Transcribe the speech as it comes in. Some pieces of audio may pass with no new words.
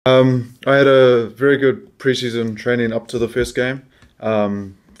I had a very good preseason training up to the first game.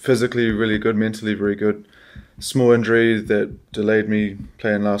 Physically really good, mentally very good. Small injury that delayed me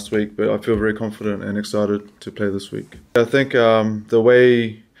playing last week, but I feel very confident and excited to play this week. I think the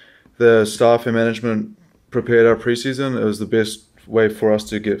way the staff and management prepared our preseason, it was the best way for us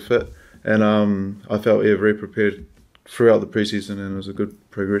to get fit, and I felt very prepared throughout the preseason, and it was a good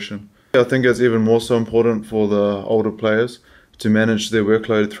progression. I think it's even more so important for the older players to manage their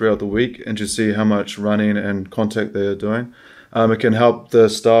workload throughout the week and to see how much running and contact they are doing. It can help the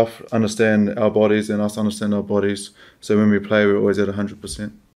staff understand our bodies and us understand our bodies, so when we play we're always at 100%.